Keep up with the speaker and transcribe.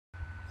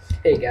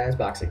Hey guys,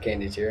 Box of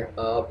Candies here.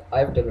 I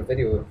haven't done a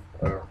video,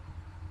 or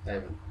I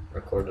haven't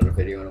recorded a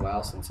video in a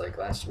while since like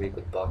last week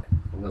with Buck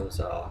and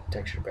those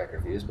texture pack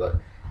reviews, but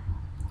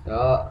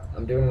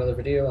I'm doing another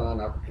video on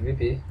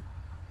AquaPvp.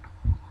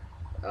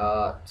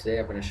 Today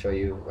I'm going to show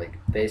you like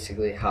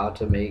basically how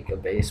to make a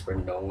base where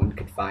no one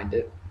could find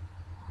it.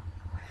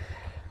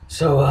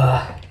 So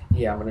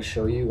yeah, I'm going to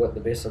show you what the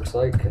base looks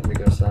like. Let me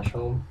go slash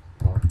home.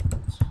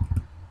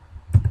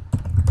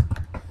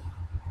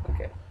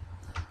 Okay,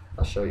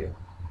 I'll show you.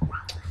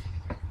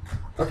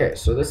 Okay,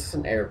 so this is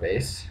an air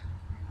base.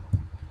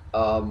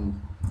 Let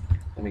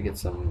me get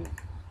some,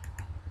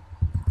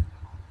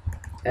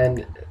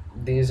 and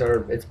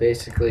it's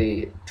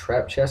basically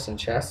trap chests and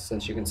chests,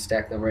 since you can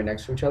stack them right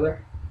next to each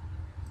other.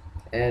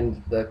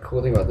 And the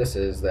cool thing about this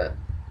is that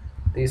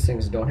these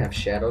things don't have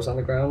shadows on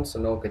the ground, so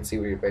no one can see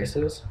where your base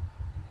is.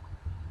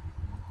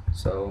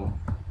 So,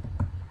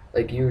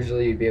 like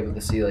usually you'd be able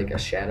to see like a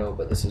shadow,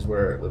 but this is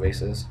where the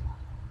base is.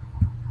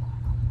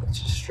 It's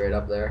just straight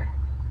up there.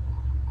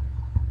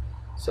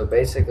 So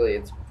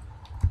basically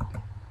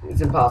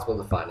it's impossible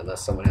to find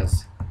unless someone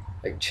has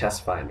like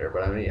chest finder,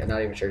 but I'm not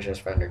even sure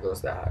chest finder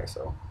goes that high,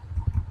 so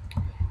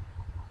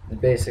it's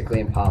basically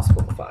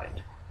impossible to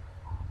find.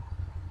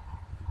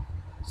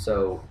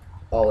 So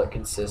all it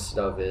consists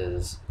of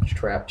is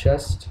trap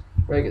chest,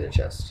 regular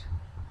chest,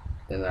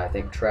 then I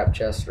think trap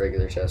chest, trap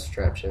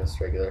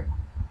chest, regular.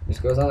 It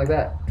just goes on like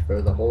that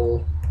for the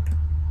whole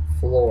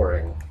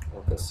flooring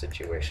of this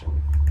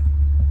situation.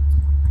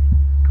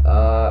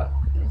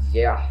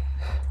 Yeah.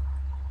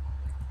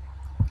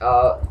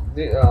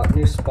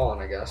 New spawn,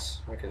 I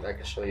guess. I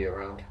can show you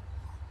around.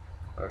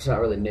 Or it's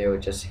not really new. It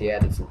just he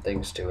added some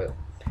things to it.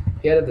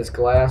 He added this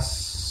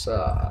glass.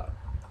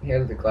 He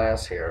added the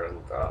glass here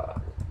and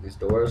these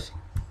doors,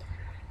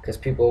 because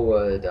people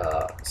would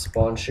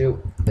spawn shoot.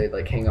 They'd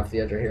like hang off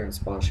the edge right here and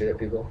spawn shoot at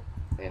people,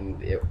 and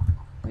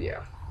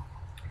yeah,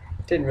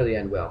 it didn't really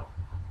end well.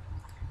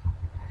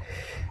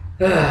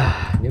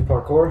 New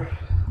parkour.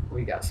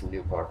 We got some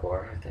new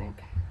parkour, I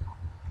think.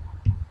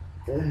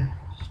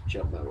 Just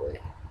jump my way.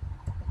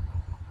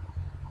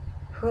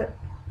 What?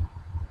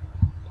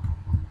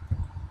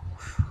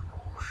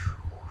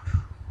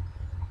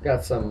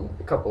 Got a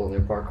couple of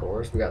new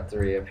parkours. We got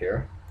 3 up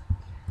here.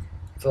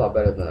 It's a lot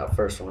better than that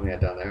first one we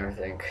had down there, I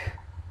think.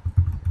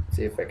 Let's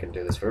see if I can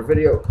do this for a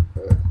video.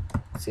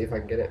 Let's see if I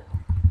can get it.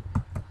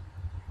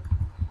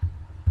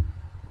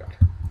 God.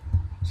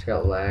 Just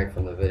got lag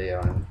from the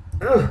video and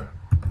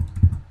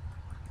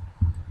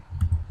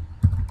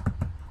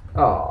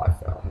oh, I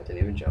fell. I didn't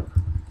even jump.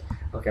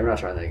 Okay, I'm not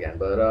trying that again,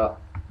 but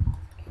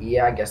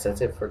yeah, I guess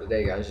that's it for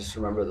today, guys. Just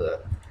remember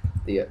the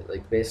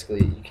like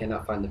basically you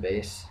cannot find the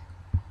base.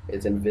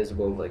 It's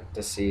invisible, like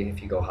to see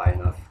if you go high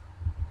enough,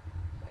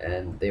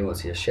 and they won't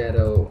see a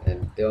shadow.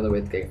 And the only way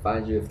they can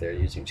find you if they're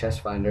using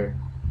chest finder.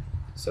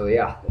 So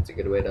yeah, that's a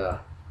good way to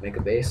make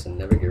a base and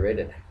never get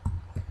raided.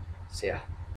 See ya.